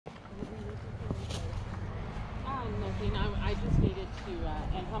nothing. I just needed to,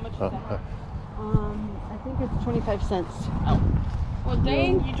 and how much is that? I think it's 25 cents. Oh. Well,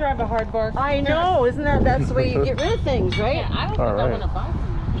 Dane, you drive a hard bark. I know, isn't that's the way you get rid of things, right? Yeah, I don't think I want to buy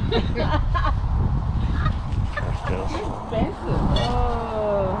from you. Expensive.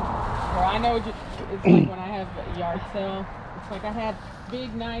 Oh. Well, I know it's like when I have a yard sale. It's like I have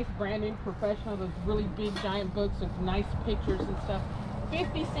big, nice, branded, professional, those really big, giant books with nice pictures and stuff.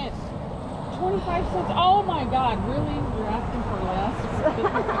 50 cents. 25 cents. Oh my God, really? You're asking for less?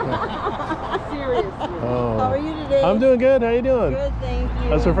 Seriously. Oh. How are you today? I'm doing good. How you doing? Good, thank you.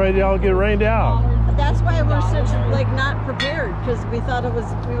 I was afraid y'all would get rained out. That's why we're such not prepared, because we thought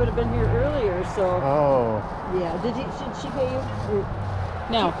we would have been here earlier. So. Oh. Yeah. Should she pay you?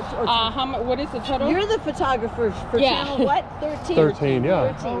 No. How much? What is the total? You're the photographer for channel what? 13. 13.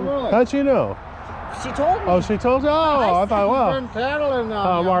 Yeah. 13. Oh, really? How'd you know? She told me. Oh, she told you? Oh, I thought, wow. Been paddling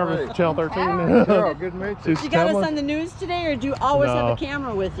now. Oh, Marvin, channel 13. Girl, good to meet you. You got us on the news today, or do you always have a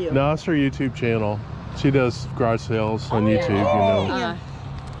camera with you? No, it's her YouTube channel. She does garage sales on YouTube, you know.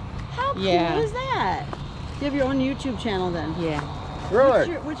 How cool is that? You have your own YouTube channel then? Yeah.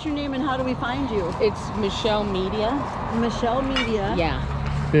 Really? What's your name and how do we find you? It's Michelle Media. Michelle Media? Yeah.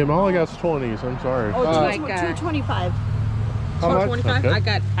 Yeah, my only got 20s. I'm sorry. Oh, 225. How much? 25?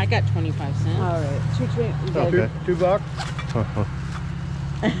 Okay. I got 25 cents. All right. 220. Okay. $2.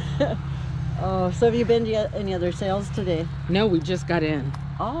 Oh, so have you been to any other sales today? No, we just got in.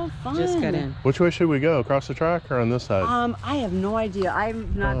 Oh, fun. Just got in. Which way should we go? Across the track or on this side? I have no idea.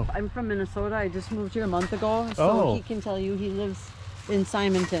 I'm from Minnesota. I just moved here a month ago. So he can tell you he lives in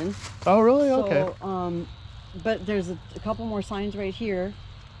Simonton. Oh, really? Okay. So, but there's a couple more signs right here.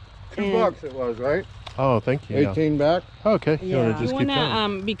 $2 it was, right? Oh, thank you. 18 back. Okay. You Yeah. want to just keep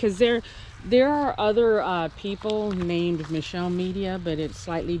going? Because there are other people named Michelle Media, but it's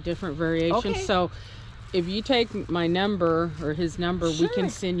slightly different variations. Okay. So if you take my number or his number, we can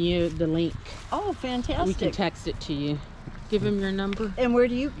send you the link. Oh, fantastic. We can text it to you. Give him your number. And where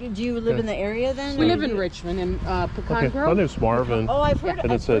do you live in the area then? We live in Richmond, in Pecan Grove. My name's Marvin. Oh, I've heard.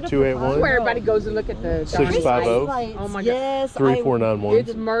 And it's at 281. Where everybody goes and look at the 650. Oh my God. Yes, 3491.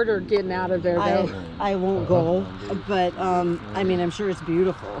 It's murder getting out of there though. I won't go, but I mean, I'm sure it's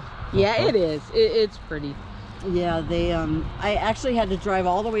beautiful. Yeah, it is. It's pretty. Yeah, they I actually had to drive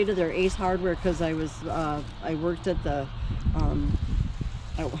all the way to their Ace Hardware because I was I worked at the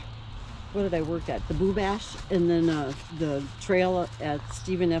what did I work at? The Boo Bash, and then the trail at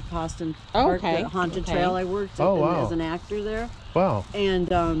Stephen F. Austin Park, the haunted trail I worked at as an actor there. Wow. And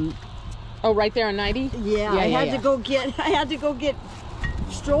oh, right there on 90? Yeah, I had to go get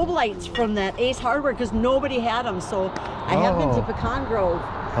strobe lights from that Ace Hardware because nobody had them. So I have been to Pecan Grove.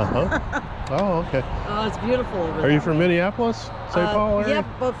 Oh, okay. Oh, it's beautiful over there. Are you from Minneapolis, St. Paul area? Yep,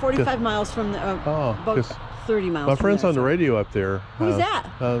 about 45 miles from the, about 30 miles my from friend's there, on the radio up there. Who's that?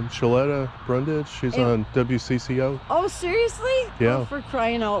 Shaletta Brundage. She's on WCCO. Oh, seriously? Yeah. Oh, for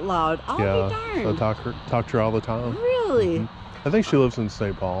crying out loud. Oh, be darned. I talk to her all the time. Really? I think she lives in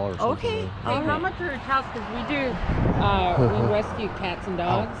St. Paul or something. Okay. Hey, how much are your house? Because we do, we rescue cats and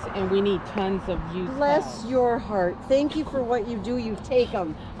dogs, and we need tons of used Bless your heart. Thank you for what you do. You take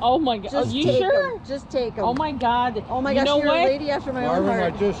them. Oh my God. Just you take sure? them. Just take them. Oh my God. Oh my you gosh, know you're what? a lady after my own Marvin,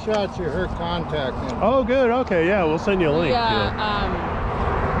 heart. I just shot you her contact info. Oh, good. Okay, yeah, we'll send you a link.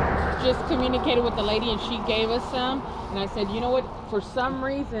 Just communicated with the lady, and she gave us some. And I said, you know what? For some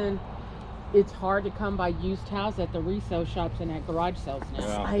reason, it's hard to come by used house at the resale shops and at garage sales now.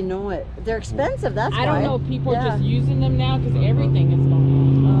 Yeah. I know it. They're expensive. That's why. I don't know if people are just using them now because everything is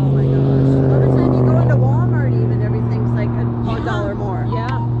going on. Oh my gosh. Every time you go into Walmart, even everything's like a $1 more.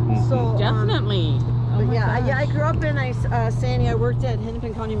 Yeah. So Definitely. But I grew up in Sandy. I worked at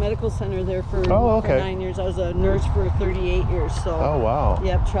Hennepin County Medical Center there for 9 years. I was a nurse for 38 years. So. Oh wow.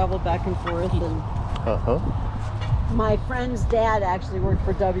 Yep, traveled back and forth. And my friend's dad actually worked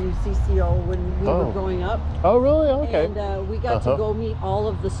for WCCO when we were growing up. Oh really? Okay. And we got to go meet all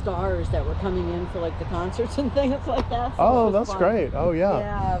of the stars that were coming in for like the concerts and things like that. So that's great. Oh yeah.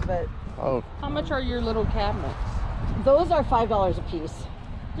 Yeah, but. Oh. How much are your little cabinets? Those are $5 a piece.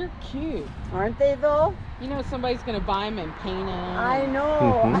 They're cute. Aren't they though? You know somebody's going to buy them and paint them. I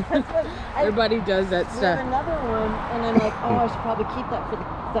know. Everybody does that We stuff. have another one, and I'm like, oh, I should probably keep that for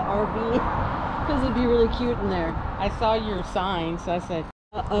the RV because it'd be really cute in there. I saw your sign, so I said.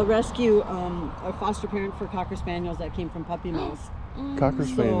 A rescue, a foster parent for Cocker Spaniels that came from puppy mills. Cocker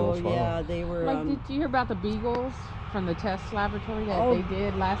Spaniels. So, yeah, they were. Like, did you hear about the beagles from the test laboratory that they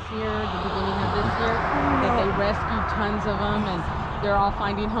did last year, the beginning of this year? That they rescued tons of them, and they're all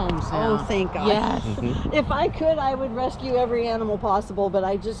finding homes now. Oh, thank God. Yes. If I could, I would rescue every animal possible, but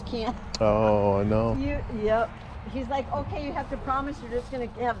I just can't. Oh, I know. Yep. he's like, okay, you have to promise you're just gonna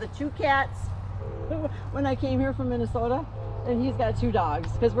have the 2 cats. When I came here from Minnesota, and he's got 2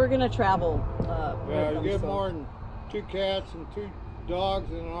 dogs because we're gonna travel. Yeah, you get more than 2 cats and 2 dogs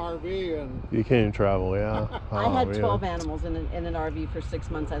in an RV, and You can't even travel, yeah. I had Oh, 12 animals in an RV for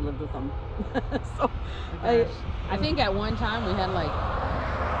 6 months. I lived with them. So I think at one time we had like,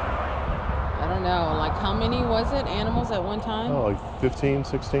 I don't know, like how many was it, animals at one time? Oh, like 15,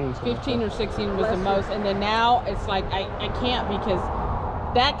 16. 15 or 16 was the most, and then now it's like I can't, because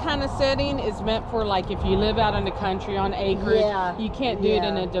that kind of setting is meant for like if you live out in the country on acreage. Yeah. You can't do it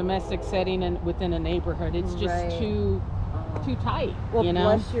in a domestic setting and within a neighborhood. It's just too tight. Well, you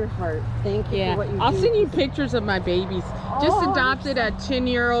know. bless your heart. Thank you for what you do. I'll send you pictures of my babies. Just Oh, adopted a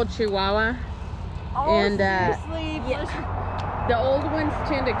 10-year-old Chihuahua. Oh, And, seriously, bless your... The old ones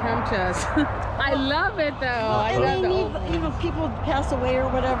tend to come to us. I love it though. I and love they the need, old ones. you know, people pass away or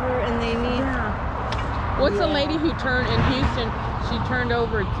whatever, and they need. What's the lady who turned in Houston? She turned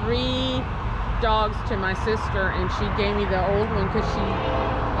over 3 dogs to my sister, and she gave me the old one because she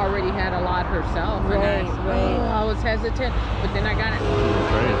already had a lot herself. Right, right. I was hesitant, but then I got it.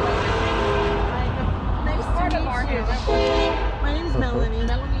 Nice to meet you. My name's Melanie.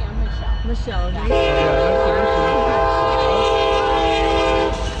 Melanie, I'm Michelle. Michelle. Nice to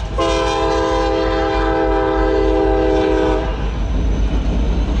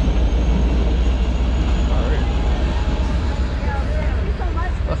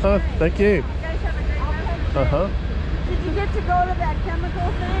Thank you. You guys have a great time. Did you get to go to that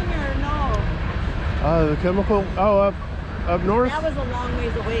chemical thing or no? The chemical. Oh, up north. That was a long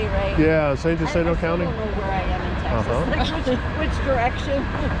ways away, right? Yeah, San Jacinto County. I don't know where I am in Texas. Like which direction?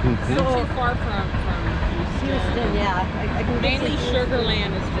 Not too far from Houston, yeah. I can get mainly to Sugar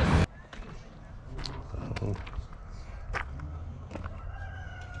Land is just.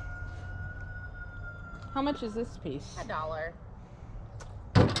 How much is this piece? $1.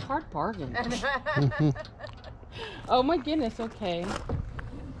 Hard bargain. Oh my goodness, okay.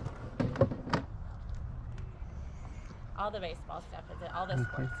 All the baseball stuff is it. All the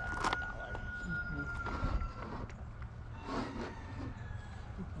sports stuff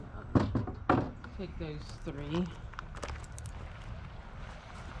is $1. Take those 3.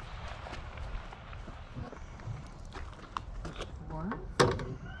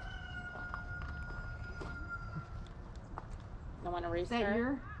 You want a rooster? Is that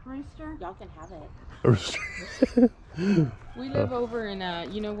your rooster? Y'all can have it. We live over in,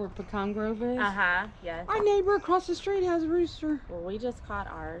 you know where Pecan Grove is? Yes. Our neighbor across the street has a rooster. Well, we just caught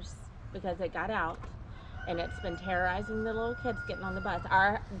ours because it got out, and it's been terrorizing the little kids getting on the bus.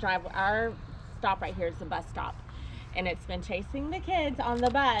 Our stop right here is the bus stop, and it's been chasing the kids on the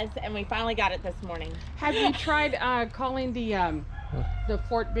bus, and we finally got it this morning. Have you tried calling the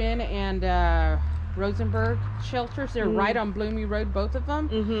Fort Bend and Rosenberg shelters? They're right on Bloomy Road, both of them.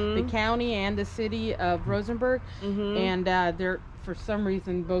 The county and the city of Rosenberg. And they're, for some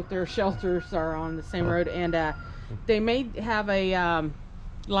reason, both their shelters are on the same road. And they may have a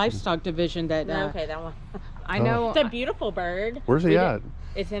livestock division that Okay, that one. I know. It's a beautiful bird. Where's he at?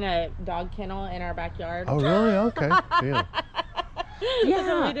 It's in a dog kennel in our backyard. Oh, really? Okay. Yeah.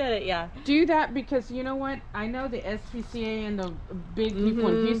 Yeah, we did it. Yeah. Do that, because you know what? I know the SPCA and the big people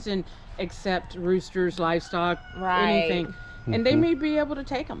in Houston accept roosters, livestock, anything, and they may be able to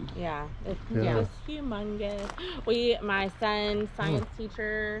take them. Yeah, it's Yeah. just humongous. My son's science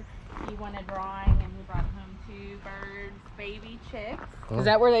teacher, he won a drawing and he brought home 2 birds, baby chicks, Is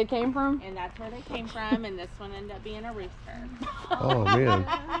that where they came from? and that's where they came from. And this one ended up being a rooster. Oh man.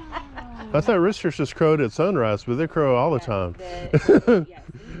 I thought roosters just crowed at sunrise, but they crow all the time. Yes,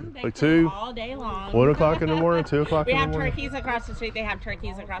 they Like crow 2, all day long. 1 o'clock in the morning, 2 o'clock We in the have morning. turkeys across the street. They have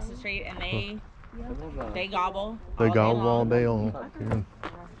turkeys across the street, and they gobble. They all day gobble all long. day long. Yeah.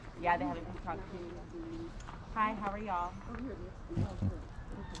 Yeah, they have a talk to. Hi, how are y'all?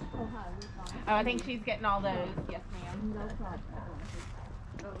 Oh, I think she's getting all those. Yes, ma'am.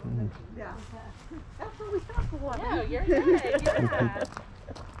 Yeah. That's what we talk about. No, you're good. Yeah.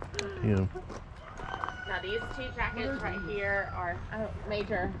 Yeah. Now these 2 jackets right here are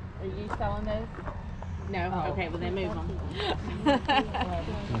Major. Are you selling those? No. Okay, well then move them.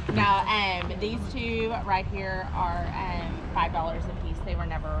 Now, these 2 right here are $5 a piece. They were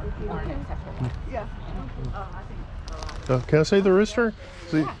never worn except for one. Yeah. Can I say the rooster?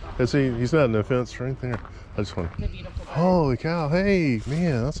 He's not in the fence or anything. I just want. It's a beautiful bird. Holy cow! Hey,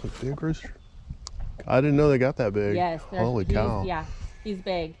 man, that's a big rooster. I didn't know they got that big. Yes. Holy cow! Yeah, he's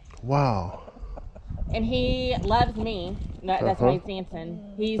big. Wow. And he loves me. No, that's why he's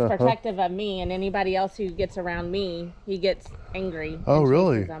dancing. He's protective of me, and anybody else who gets around me, he gets angry. Oh,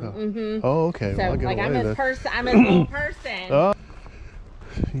 really? Oh, okay. So, well, I'll get like, away I'm then. his person. I'm his little person. Oh.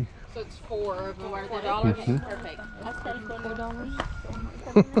 So it's $4. Perfect. That's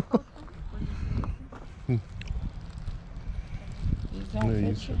 $4.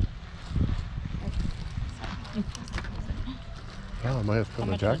 Oh, I might have to put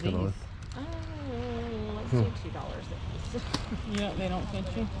my jacket on. Let's do $2 at least. Yeah, they don't fit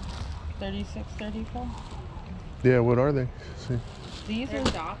you. 36, 34. Yeah, what are they? See. These They're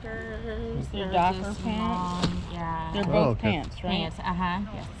are Dockers. They're Docker just pants. long, yeah. They're Oh, both okay. pants, right? Pants.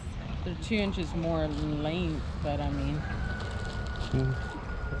 Yes. They're 2 inches more length, but I mean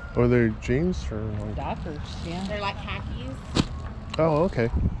Are they jeans or like? Dockers, yeah. They're like khakis. Oh, okay.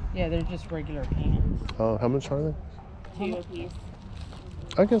 Yeah, they're just regular pants. Oh, how much are they? 2 a piece.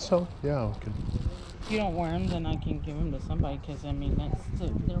 I guess so. Yeah, I could. If you don't wear them, then I can give them to somebody because I mean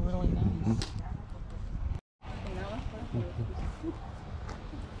they're really nice.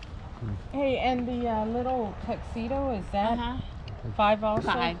 Hey, and the little tuxedo, is that $5 also?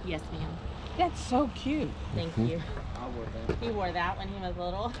 $5, yes, ma'am. That's so cute. Thank you. He wore that when he was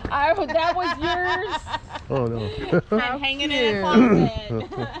little. That was yours. Oh no. I'm hanging in a closet.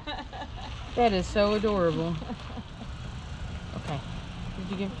 That is so adorable. Okay. Did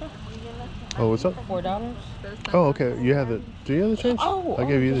you give it to her? Oh, what's up? $4? Oh, okay. You have it. Do you have the change? Oh, I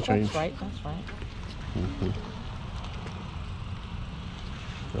gave you the yes, change. That's right. That's right.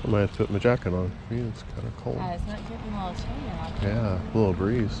 I might have to put my jacket on. Yeah, it's kind of cold. It's not getting a little chilly out there. Yeah, a little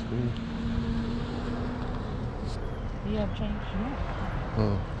breeze. Do you have change? Yeah.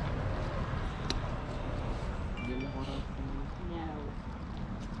 Oh. No.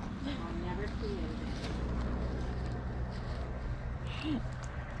 I'll never see it.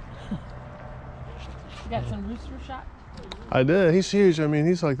 You got some rooster shot? I did. He's huge. I mean,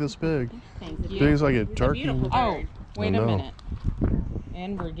 he's like this big. Thank you. Big as like a It's a turkey. beautiful Oh, bird. wait a no. minute.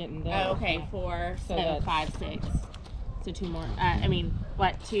 And we're getting done. Oh, okay. 4, So 7, that's- 5, 6. So 2 more. I mean,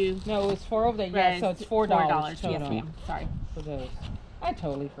 what? 2? No, it was 4 over there. Yeah, so it's $4 total Yes, ma'am. Sorry. for those. I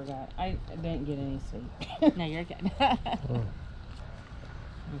totally forgot. I didn't get any sleep. No, you're good. Oh. I'll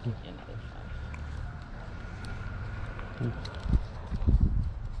give you another one.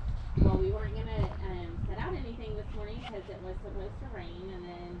 Well, we weren't gonna set out anything this morning because it was supposed to rain, and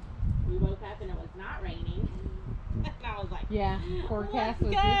then we woke up and it was not raining. And I was like, Yeah, forecast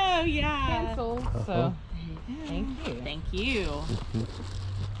was let's go, yeah. canceled. So thank you. Thank you.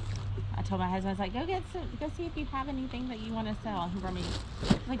 I told my husband, I was like, go see if you have anything that you want to sell. He brought me,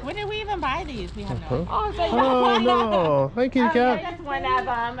 like, when did we even buy these? We have no idea. Oh, so Oh no! Thank you, Oh, yeah, cat. that's one of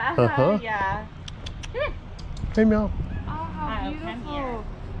them. Yeah. Hey, meow. Oh, how Oh, come beautiful. here.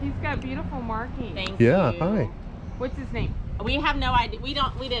 He's got beautiful markings. Thank Yeah. you. Hi. What's his name? We have no idea. We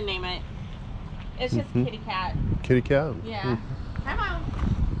didn't name it. It's just a kitty cat. Kitty cat. Yeah. Come on.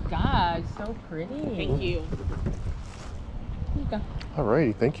 God, so pretty. Thank you. Here you go.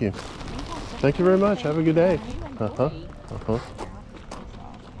 Alrighty. Thank you. Thank you very much. Have a good day. You enjoy.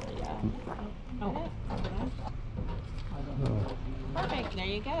 Oh. Perfect. There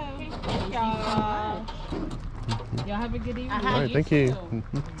you go. Thank y'all. Y'all have a good evening. Uh-huh. All right. you Thank you. too.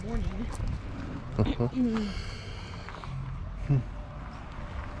 Good morning.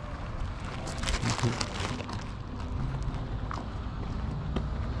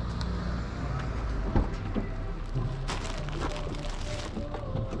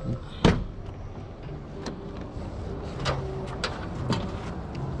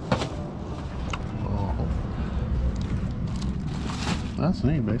 That's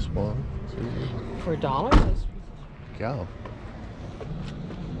neat, baseball. For $1? Yeah.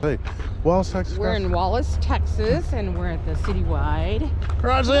 Hey, Wallis, Texas. We're in Wallis, Texas, and we're at the Citywide.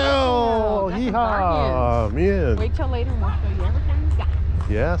 Garage Sale! Got some Yeehaw! Man. Wait till later and we'll show you everything we got.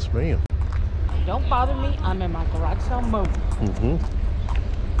 Yes, ma'am. Don't bother me. I'm in my garage sale mode. Mm-hmm.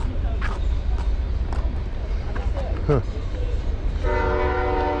 Huh.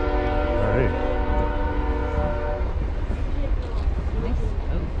 All right.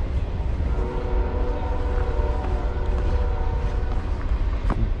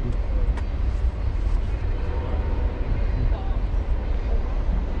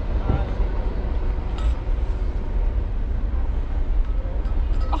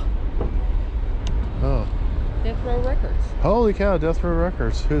 Oh. Death Row Records. Holy cow, Death Row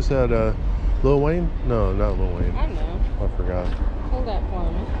Records. Who's that? Lil Wayne? No, not Lil Wayne. I know. I forgot. Hold that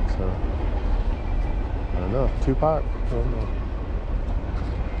for me. So, I don't know. Tupac? I don't know.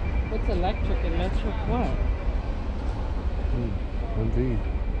 What's electric? Electric what? MV.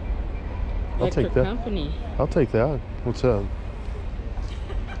 I'll Electric take that. Company. I'll take that. What's up?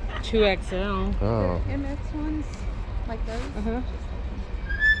 2XL. Oh. MX ones like those.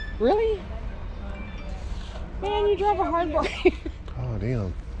 Really? Man, you drive a hard bargain. Oh,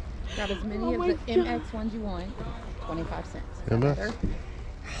 damn. Got as many of the MX ones you want. 25 cents. Is that MX? better?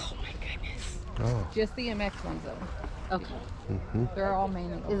 Oh my goodness. Oh. Just the MX ones though. Okay. They're all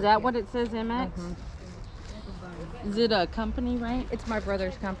manual. Is that what it says, MX? Is it a company, right? It's my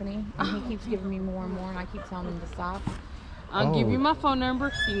brother's company, and he keeps giving me more and more, and I keep telling him to stop. I'll give you my phone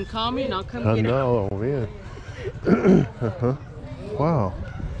number. You can call me and I'll come I get it. know, man. Wow.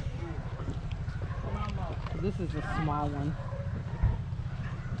 This is a small one.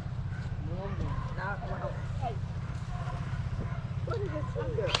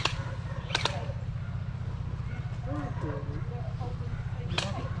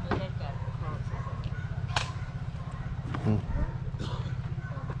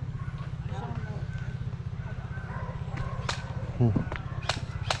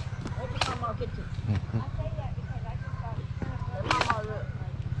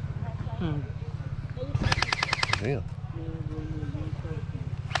 Damn.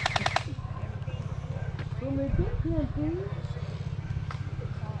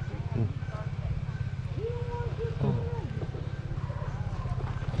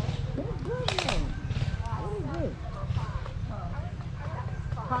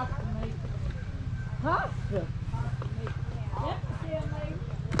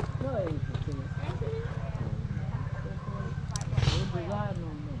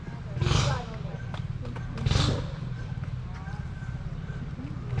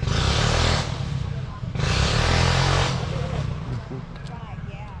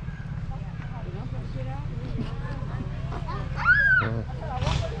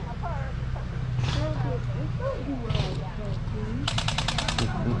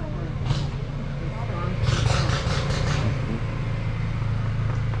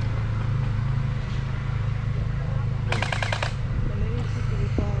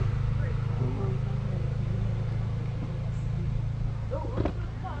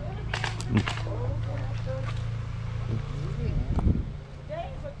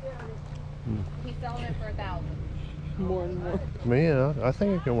 He's selling it for 1,000. More and more. Man, I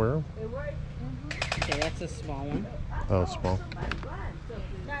think I can wear them. Okay, that's a small one. Oh, small.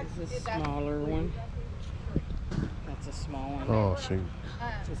 This is a smaller one. That's a small one. Oh, see.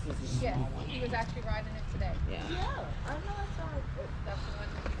 This is a Yes, small one. he was actually riding it today. Yeah. I know, I saw it. That's the one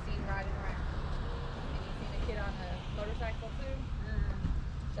that you've seen riding around. And you've seen a kid on a motorcycle too?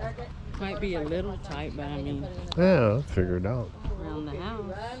 Might be a little tight, but I mean, Yeah, I'll figure it out. around the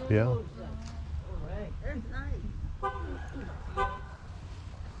house. Yeah.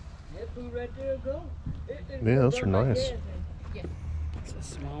 Yeah, those are nice. It's a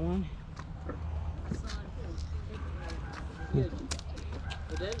small one.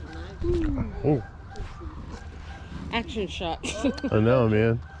 Oh, Action shots. I know,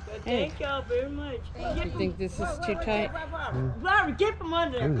 man. Hey, Thank y'all very much. you think this is too tight? Robert, get from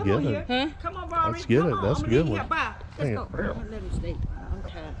under there. Ooh, Come get on it. here. Huh? Come on, Robert. Let's get Come it. on. That's I'm a good gonna one. Bye. Let's Hang go. it. Let him stay. I'm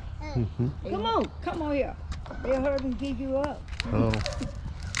tired. Mm-hmm. Come on. Come on here. They heard me give you up. Oh.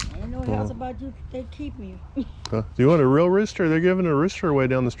 Ain't no house about you. They keep me. Do you want a real rooster? They're giving a rooster away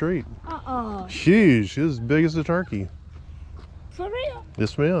down the street. Huge. It's as big as a turkey. For real?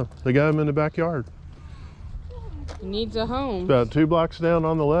 Yes, ma'am. They got him in the backyard. He needs a home. About 2 blocks down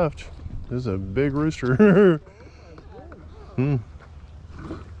on the left. This is a big rooster. Hmm.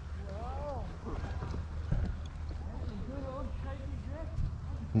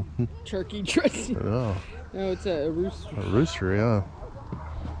 Turkey dressing. Oh, No, it's a rooster. a rooster, yeah.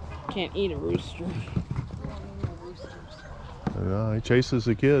 Can't eat a rooster. He chases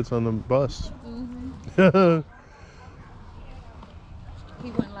the kids on the bus. He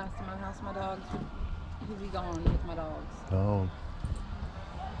went last to my house. My dogs would be gone with my dogs. Oh.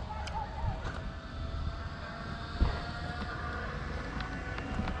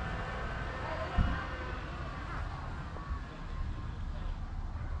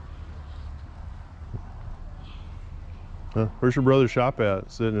 Where's your brother's shop at?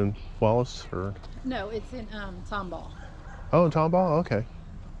 Is it in Wallis or? No, it's in Tomball. Oh, in Tomball? Okay.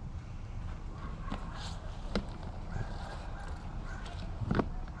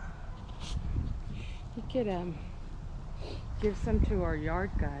 You could give some to our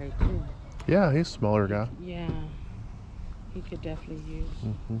yard guy too. Yeah, he's a smaller guy. Yeah, he could definitely use.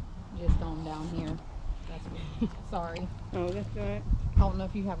 Mm-hmm. Just on down here. That's sorry. Oh, that's all right. I don't know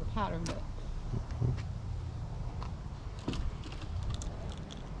if you have a pattern, but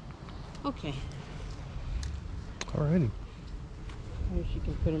Okay. Alrighty. Maybe she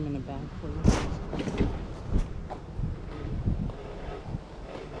can put him in a bag for you.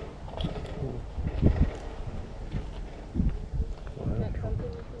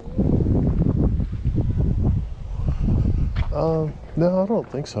 No, I don't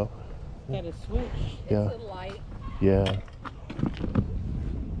think so. Got a switch. Yeah. It's a light. Yeah.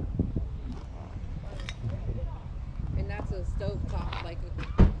 And that's a stove top, like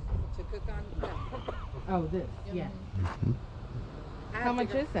to cook on. Oh, this. Yeah. How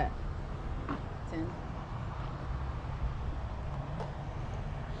much is that? 10.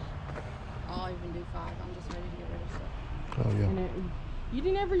 I'll even do 5. I'm just ready to get rid of stuff. Oh, yeah. And you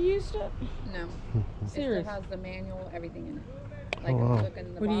didn't ever used it? No. Serious? It has the manual, everything in it. Like Oh, wow. look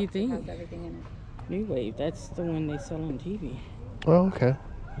in the What do you box, think? It has everything in it. New Wave. That's the one they sell on TV. Oh, okay.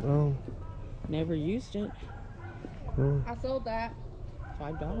 Never used it. I sold that.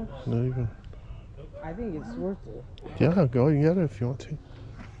 $5. Not even. I think it's worth it. Yeah, go and get it if you want to.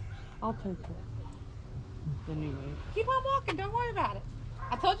 I'll take it. The New Wave. Keep on walking. Don't worry about it.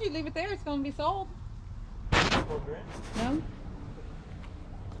 I told you leave it there. It's going to be sold. No?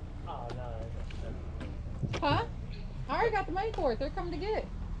 Oh, no. Huh? I already got the money for it. They're coming to get it.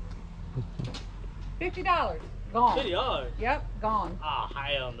 $50. Gone. $50? Yep, gone. Oh,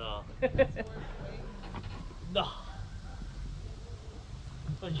 hell no. No.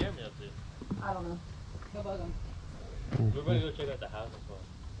 What's Jeremy up to? I don't know. Go bug them. We're going to go check out the house as well.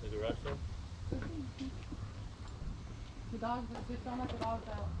 The garage sale. The dogs, just don't let the dogs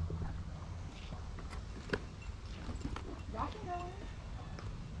out. Y'all can go in.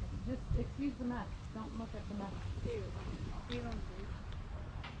 Just excuse the mess. Don't look at the mess. You don't do.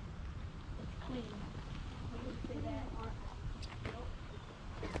 Clean. I would say that.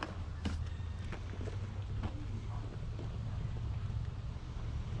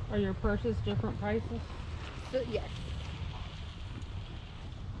 Are your purses different prices? So, yes.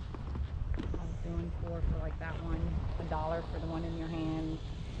 I was doing for like that one, $1 for the one in your hand.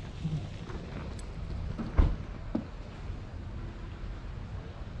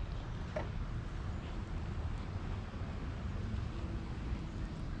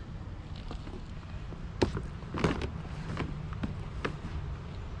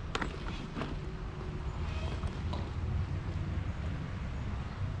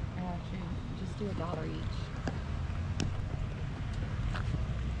 Just do $1 each.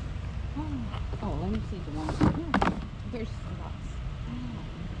 Oh, let me see the one. Yeah. There's lots.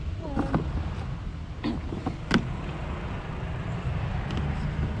 Hello.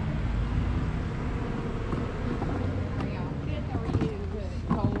 How are y'all? Good, how are you? Good.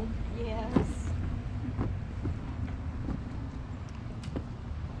 Cold? Yes.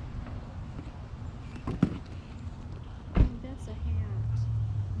 That's a hat.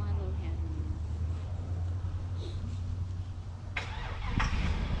 Milo hat.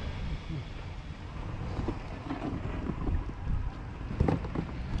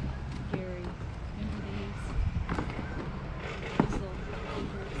 Gary, remember these? These little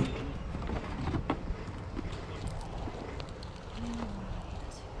papers.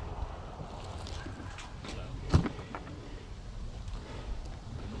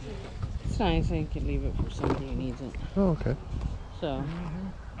 It's nice. I can leave it for somebody who needs it. Oh, okay. So.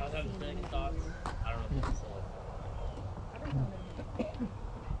 I was having the same thoughts. I don't know if it's sold.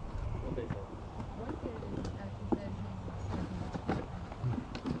 What they sold?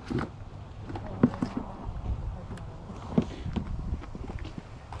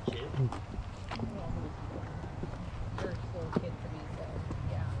 Kid? They're still kids to me, so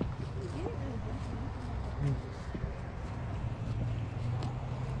yeah.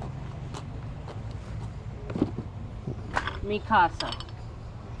 Mikasa.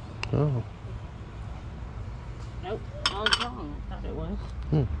 Oh. Nope, I was wrong. I thought it was.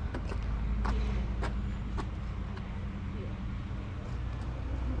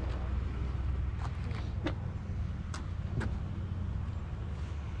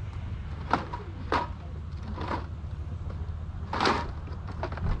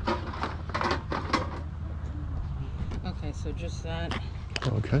 Okay, so just that.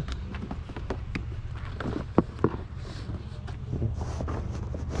 Okay.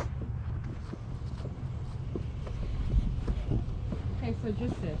 Okay, so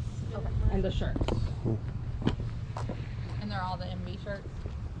just this. And the shirts. And they're all the MB shirts.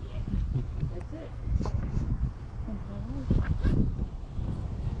 That's it.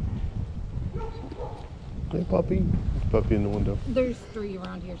 Hey, puppy. Puppy in the window. There's 3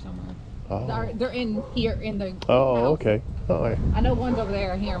 around here somewhere. Oh. They're in here in the Oh, house. okay. All right. I know one's over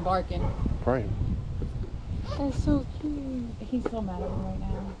there and here barking. Right. That's so cute. He's so mad at me right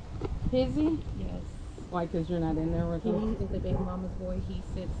now. Is he? Yes. Why, because you're not in there with He him? is a baby mama's boy. He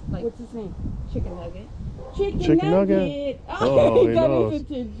sits like What's his name? chicken nugget. Chicken nugget. Oh, he he got knows. his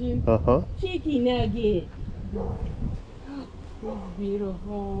attention. Uh-huh. Chicken nugget. He's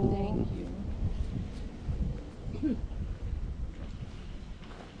beautiful. Thank you.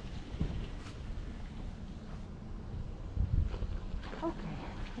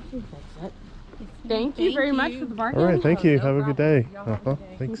 Thank you very much for the bargain. All right, thank you. No have a good day. problem. Y'all have a good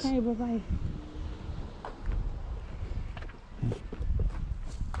day. Thanks. Okay, bye-bye.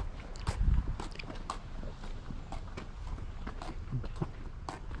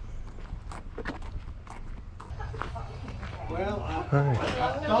 Well, I Hi.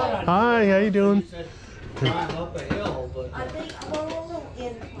 thought I Hi, how you doing? said drive up a hill, but I think,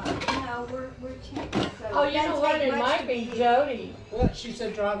 well, we're checking, so. Oh, you know what? It might be Jody. well, she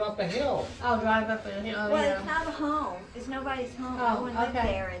said drive up a hill. I'll drive up and Well, it's not a home, it's nobody's home, Oh, no one lives okay.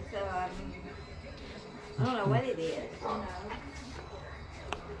 there, and so, I don't know what it is, you know.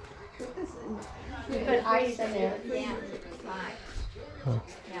 You put ice in it. Yeah, right. Oh.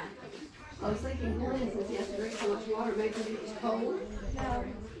 Yeah. I was thinking, for instance, he has to drink so much water, maybe it was cold. No,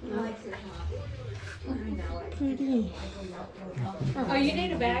 he likes it hot. I know it. Pretty. Oh, you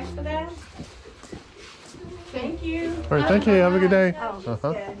need a bag for that? Thank you. All right, thank you. Have a good day. Oh,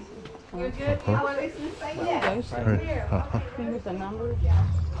 Uh-huh. good. You're good. Oh, well, it's the same day. All right. Uh-huh. With the numbers.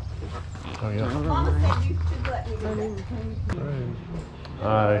 Oh, yeah. Mama said you should let me do that. All right.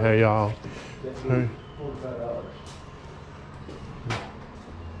 Hi, hey, y'all. Hey.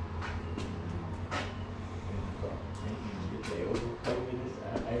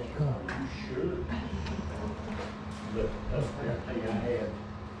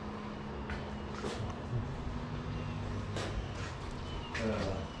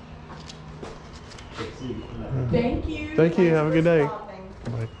 Thank you. Thank you. Have a good day.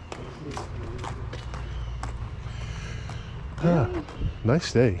 Bye. Ah,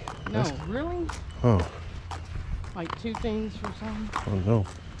 nice day. No, Nice. really? Oh, Like 2 things for some? oh no.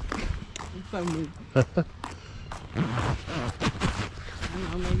 I'm so moved. I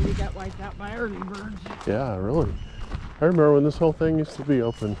don't know, maybe we got wiped out by early birds. Yeah, really. I remember when this whole thing used to be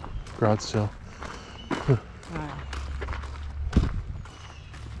open, garage sale. Alright.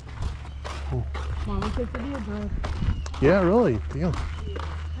 Mama took the deal, Yeah, really. Yeah.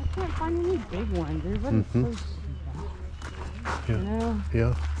 I can't find any big ones. Everybody's Mhm. so small. Yeah. You know?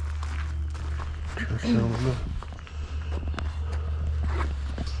 Yeah. Garage sale, no.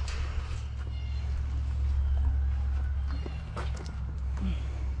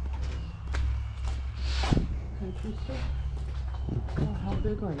 Country store. Oh, how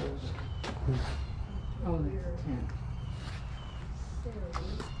big are those? Oh, that's 10.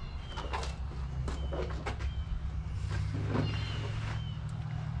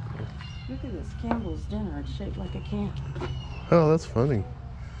 Look at this Campbell's dinner. It's shaped like a can. Oh, that's funny.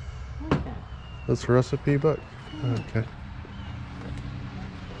 I like that. That's a recipe book. Okay.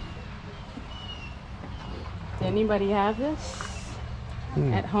 Does anybody have this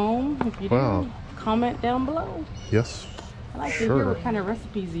at home? If you Wow. do, comment down below. Yes. I'd like to hear Sure. what kind of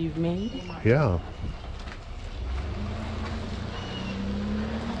recipes you've made. Yeah.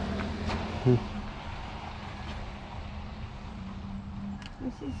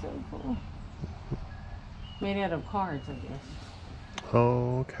 This is so cool. Made out of cards, I guess.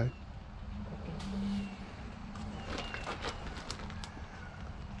 Oh, okay.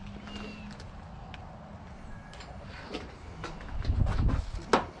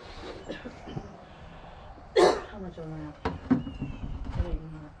 How much on that? It ain't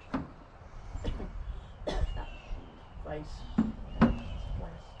much. Face.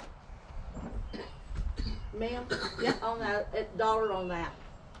 Ma'am, yeah, on that, $1 on that,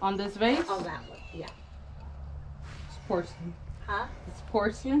 On this vase? on that one, yeah. It's porcelain. Huh? It's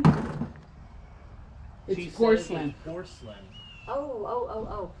porcelain? She It's said porcelain. it was porcelain.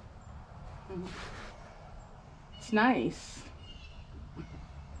 Oh. It's nice.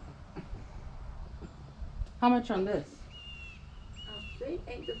 How much on this? See,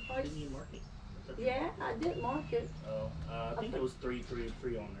 ain't the price? Didn't you mark it? Yeah, I did mark it. Oh, I think it was three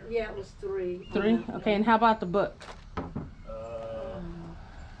on there. Yeah, it was 3. 3? Okay, and how about the book?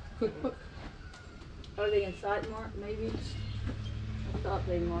 Cookbook. Are they inside marked, maybe? I thought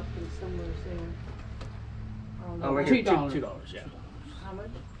they marked them somewhere there. I don't know. Oh, right $2. here, $2, yeah. How much?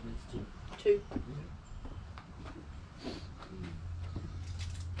 It's 2. 2.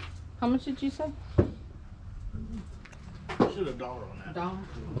 How much did you say? Should have $1 on that. $1.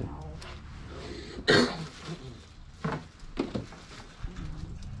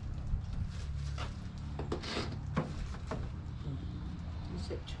 You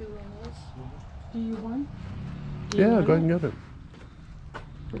said 2 on this? Do you want? Do you Yeah, want go ahead it and get it.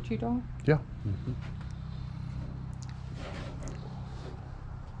 For $2? Yeah.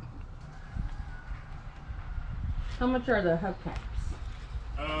 How much are the hubcaps?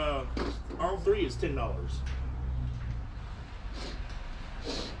 All 3 is $10.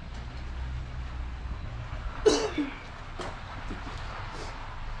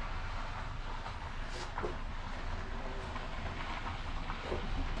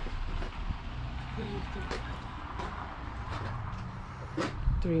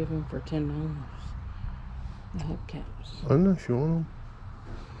 3 of them for $10. The hubcaps. I don't know if you want them.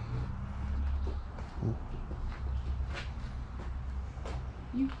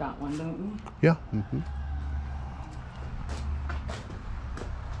 You've got one, don't you? Yeah.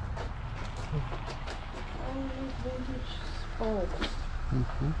 Oh, vintage spokes.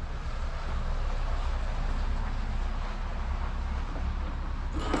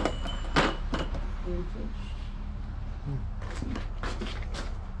 Vintage.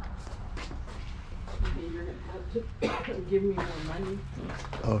 Maybe you're gonna have to give me more money.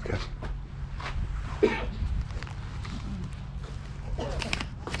 Okay.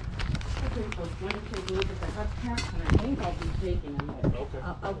 Okay, folks, let me take a look at the hubcaps, and I think I'll be taking them. Okay.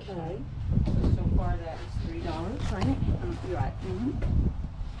 Okay. So far, that is $3, right? You're right.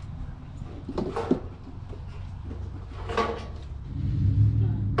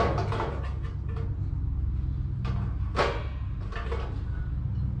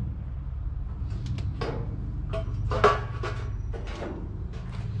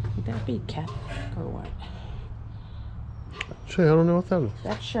 Would that be Cadillac or what? Gee, I don't know what that is.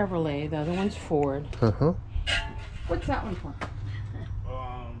 That's Chevrolet. The other one's Ford. What's that one for?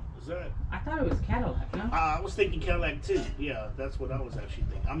 Is that? I thought it was Cadillac, no? I was thinking Cadillac too. Yeah, that's what I was actually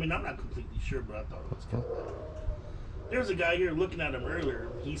thinking. I mean, I'm not completely sure, but I thought it was Cadillac. There was a guy here looking at them earlier.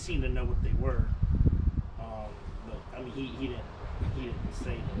 He seemed to know what they were. But I mean, he didn't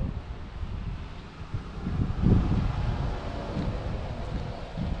say though.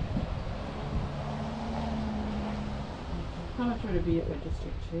 How much would it be if I just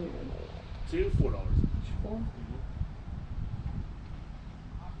took 2? $4 each. 4?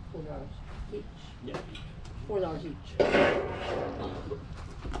 $4 each. Yeah. $4 each.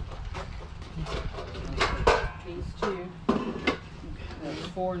 These 2. That's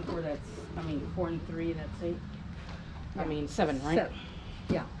 4 and 4. That's 4 and 3. That's 8. I mean 7, right? 7.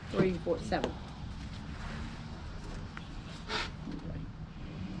 Yeah, 3, 4, 7.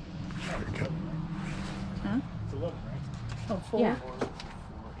 Huh? It's 11, right? Oh, 4? Yeah. 4,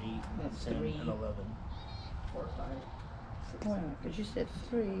 8, That's 10, 3. and 11. 4, 5. Because you said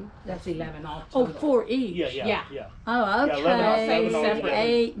 3. That's 11 all Oh, total. 4 each. Yeah. Oh, okay. Yeah, 11 all together.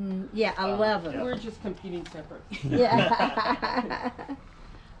 8 and 11. Yeah. We're just competing separate. Yeah.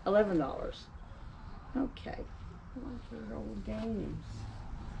 $11. Okay. Those are old games.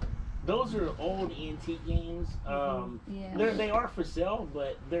 Those are old antique games. Yeah. They are for sale,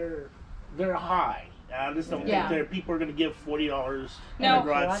 but they're high. I just don't Yeah. think people are going to give $40 in No, a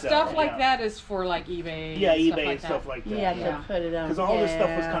garage sale. stuff like that is for like eBay. Yeah, and eBay and stuff like that. Yeah, Yeah. to put it on. Because all this stuff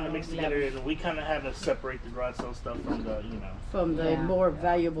was kind of yeah, mixed together, and we kind of had to separate the garage sale stuff from the, From the Yeah. more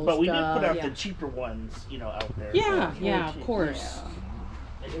valuable But we did stuff. put out yeah. the cheaper ones, out there. Yeah, So, yeah, of course.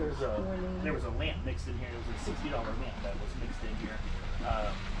 and there was a lamp mixed in here. It was a $60 lamp that was mixed in here.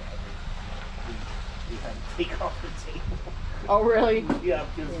 We had to take off the table. Oh, really? Yeah,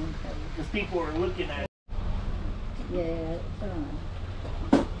 because people were looking at it. Yeah,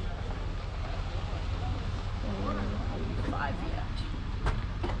 5 yet.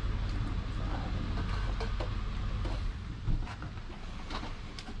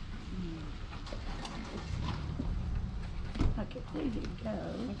 Okay, there you go.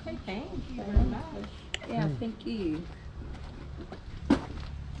 Okay, thank you very much. Yeah, thank you.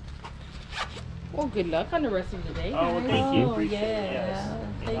 Well, good luck on the rest of the day. Oh, well, guys. thank you. Oh, Appreciate it. yeah. Yes.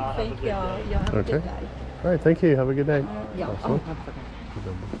 Thank Y'all have a good y'all. day. Y'all have a good Okay. day. All right, thank you. Have a good day. Yeah. Awesome. Oh, I forgot.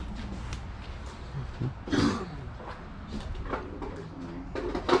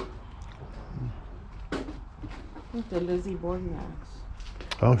 The Lizzie Borgnax.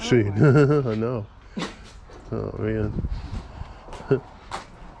 Oh, shoot. I know. Oh, man.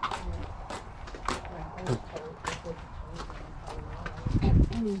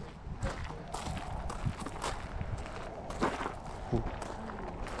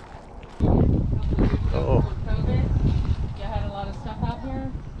 Oh. COVID, you had a lot of stuff out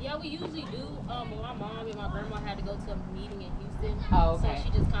here? Yeah, we usually do. My mom and my grandma had to go to a meeting in Houston. Oh, okay. So she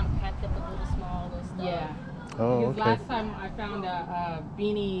just kind of packed up a little stuff. Yeah. Oh, Because okay. last time I found a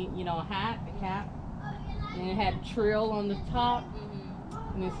beanie, a hat, a cap, and it had Trill on the top.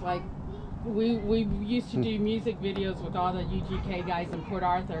 And it's like, we used to do music videos with all the UGK guys in Port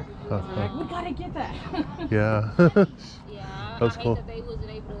Arthur. So we're like, we gotta get that. Yeah. Yeah, That's I hate cool. that they wasn't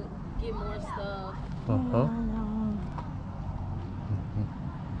able to get more stuff. Uh-huh.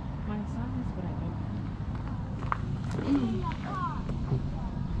 My size, but I don't.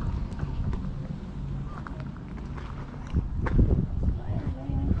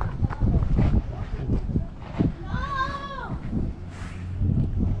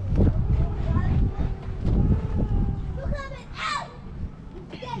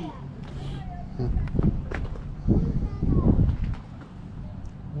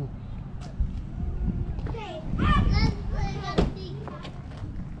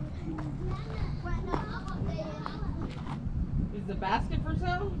 the basket for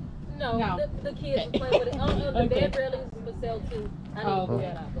sale? No, No. the kids Okay. will play with it. The Okay. bed railings for sale too. I didn't pull Okay.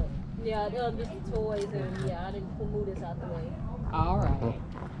 that out, but yeah, just the toys and yeah, I didn't move this out the way. All right.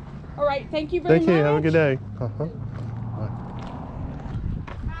 All right. Thank you very much. Thank you. Have a good day. Uh-huh. Bye.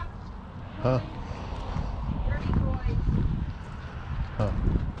 Huh? Huh.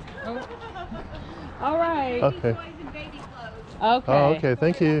 All right. Okay. Okay. Oh, okay.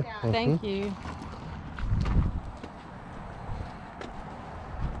 Thank you. Thank you.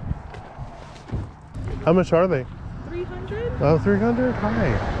 How much are they? 300. Oh, 300?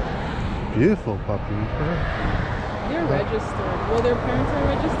 Hi. Beautiful puppy. They're registered. Well, their parents are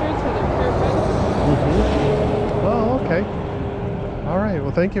registered, so they're Mm-hmm. Oh, okay. All right.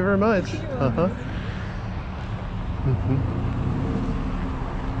 Well, thank you very much. Uh-huh. Mm-hmm.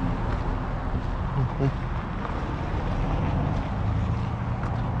 Mm-hmm.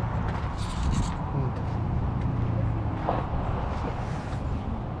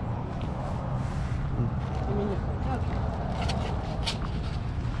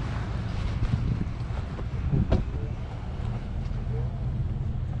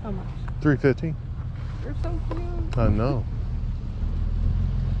 How much? $350. You're so cute. I know.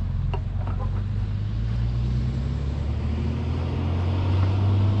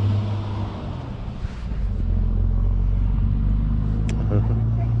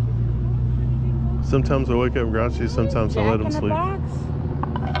 Sometimes I wake up grouchy, sometimes I let them sleep.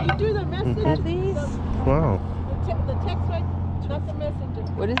 You do the message. Have these? Wow. The text right, not the messenger.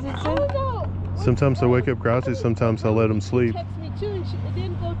 What does it say? Oh no! Sometimes I wake up grouchy, sometimes I let them sleep. Text me too, and it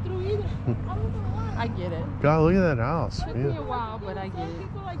didn't go through either. I don't know why. I get it. God, look at that house. Took me a Yeah. while, but I get it.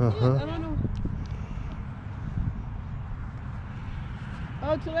 People like Uh-huh. this, I don't know.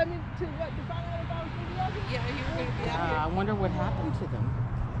 Oh, to let me to what to find out if I was gonna be out here? Yeah, you were gonna be out here. I wonder what happened to them.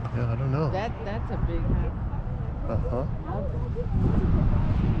 Yeah, I don't know. That's a big house. Uh-huh.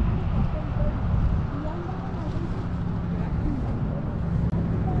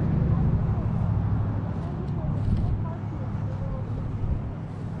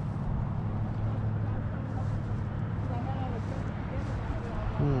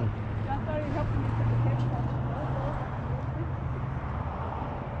 Hmm. I started helping me put the text on.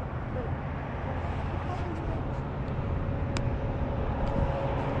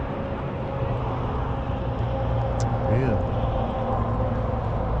 Man.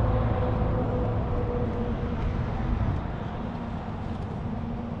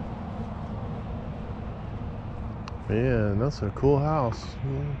 Man, that's a cool house.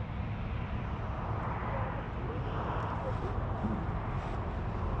 Yeah.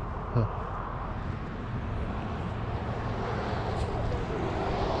 Huh.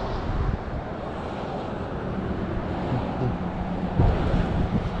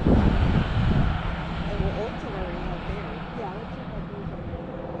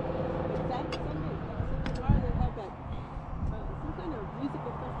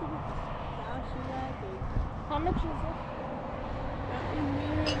 How much is it? In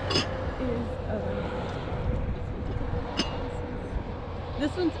here is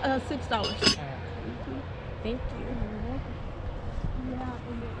this one's $6. Thank you. Yeah,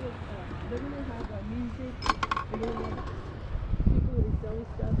 and they're gonna have music. They're gonna have people who are selling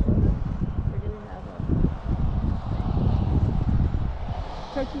stuff. They're gonna have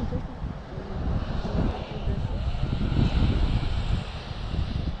turkey and dressing.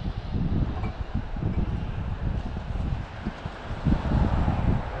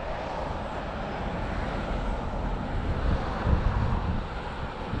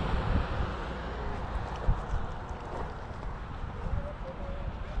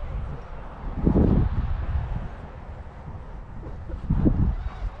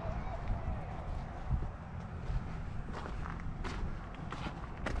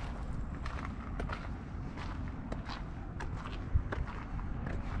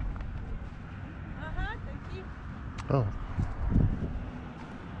 Oh.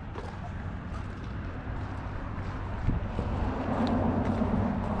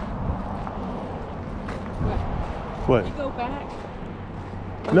 What? You go back.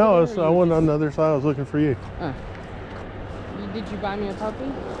 No, I went on the other side. I was looking for you. Did you buy me a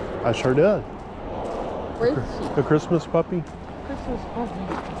puppy? I sure did. Where's she? The Christmas puppy. Christmas puppy.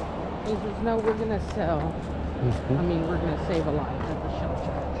 There's no, we're gonna sell. Mm-hmm. I mean, we're gonna save a life at the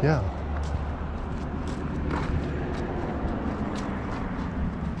shelter. Yeah.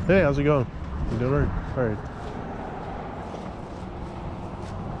 Hey, how's it going? You doing all right? All right.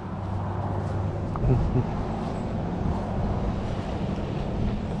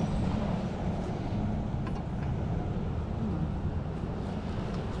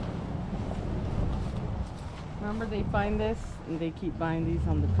 Remember they find this and they keep buying these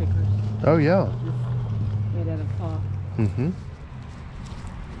on the pickers. Oh yeah. Made out of cloth. Mm-hmm.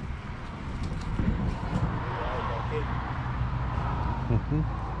 Mm-hmm.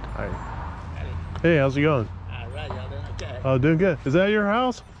 Hi. Hey, how's it going? All right, y'all doing okay? Oh, doing good. Is that your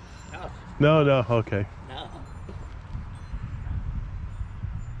house? No. No, okay. No.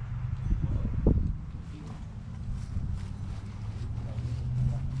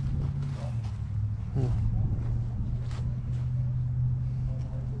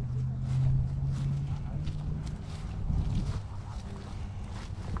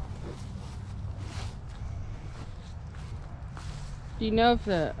 Do you know if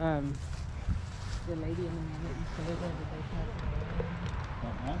the lady and the man that used to live there, did they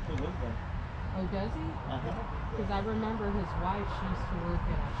pass away? Oh, does he? Because I remember his wife, she used to work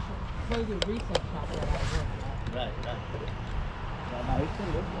at a clothing retail shop that I worked at. Right. Well, now he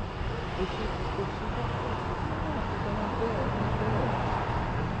still lives there. Is she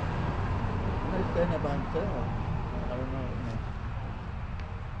He's staying there by himself. I don't know.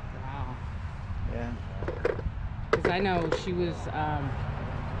 Wow. Yeah. Because I know she was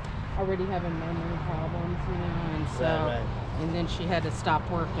already having memory problems, you know, and so, Right. and then she had to stop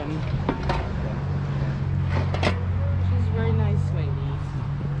working. She's a very nice lady.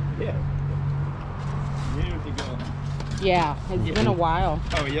 Yeah. Years ago. Yeah, it's been a while.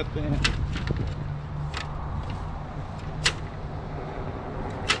 Oh, yep.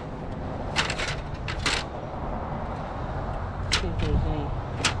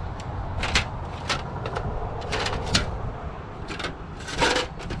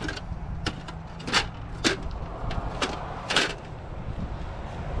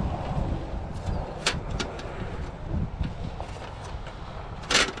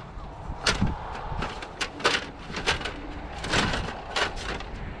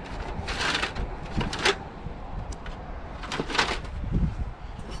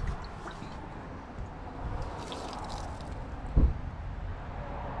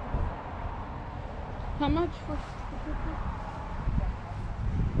 How much for?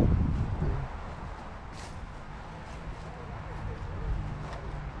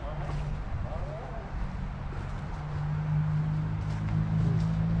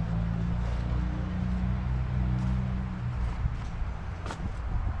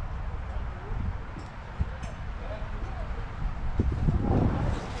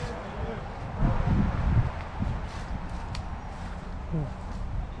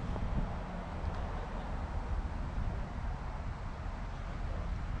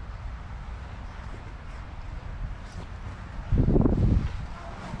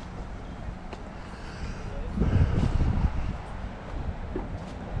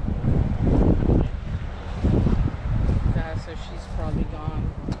 So she's probably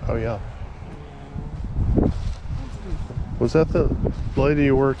gone. Oh yeah. Was that the lady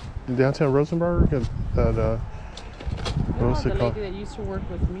you worked in downtown Rosenberg? What was the it called? lady that used to work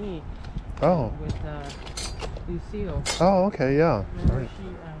with me. Oh. With Lucille. Oh, okay, yeah. Remember Right.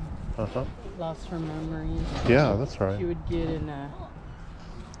 she Uh-huh. lost her memory. Yeah, that's right. She would get in a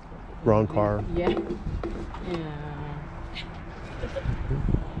Wrong car. Yeah. Yeah.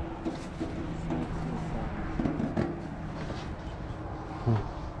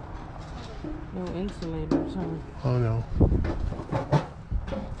 No insulators, huh? Oh no.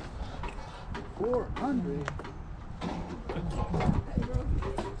 400.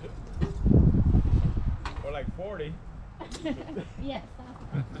 Or like 40. Yes.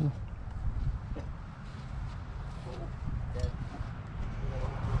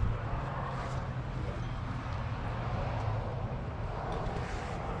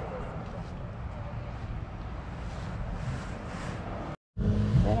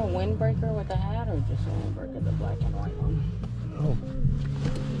 Is that a windbreaker with a hat or just a windbreaker, the black and white one? Oh.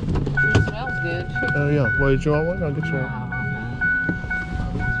 It smells good. Oh yeah. Well, did you want one? I'll get you one.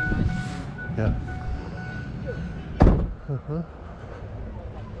 Yeah. Uh-huh.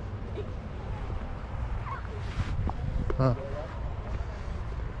 Huh.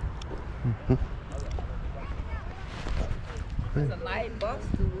 Mm-hmm. It's a nice box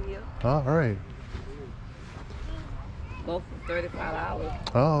to wheel. All right. Both for $35.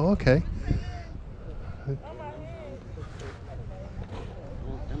 Oh, okay. I'm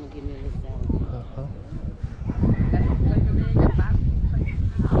gonna give me a little salad.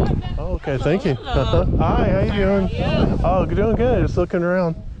 Oh, okay, thank you. Hi, how you doing? Oh, doing good. Just looking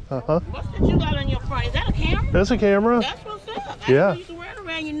around. What's that you got on your front? Is that a camera? That's a camera. That's what's up. Yeah. You used to wear it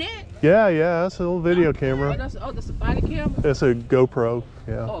around your neck. Yeah, that's a little video camera. That's a body camera? It's a GoPro.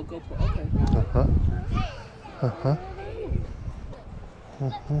 Yeah. Oh, GoPro. Okay. Uh-huh. Uh-huh.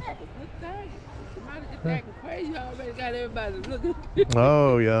 Somebody get acting crazy. Already got everybody looking.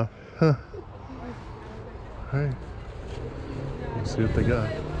 Oh yeah. Huh. All right. Let's see what they got.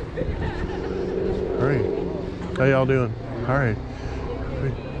 All right. How y'all doing? All right.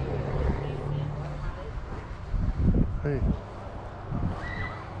 Hey. Hey.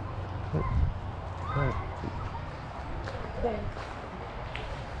 Oh. All right.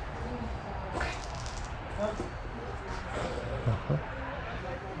 Uh-huh.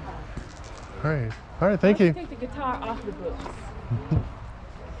 All right. All right. Thank you. Take the guitar off the books.